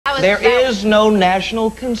There is no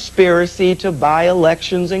national conspiracy to buy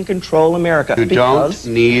elections and control America. You don't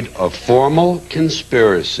need a formal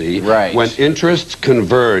conspiracy when interests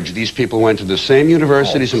converge. These people went to the same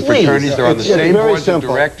universities and fraternities. They're on the same boards of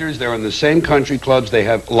directors. They're in the same country clubs. They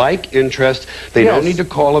have like interests. They don't need to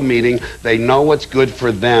call a meeting. They know what's good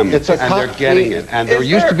for them, and they're getting it. And there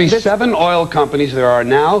used to be 7 oil companies. There are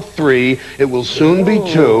now 3. It will soon be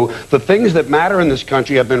 2. The things that matter in this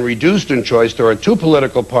country have been reduced in choice. There are 2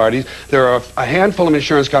 political parties. There are a handful of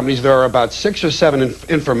insurance companies. There are about 6 or 7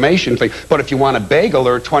 information things. But if you want a bagel,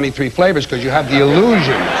 there are 23 flavors because you have the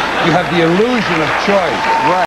illusion. You have the illusion of choice. Right.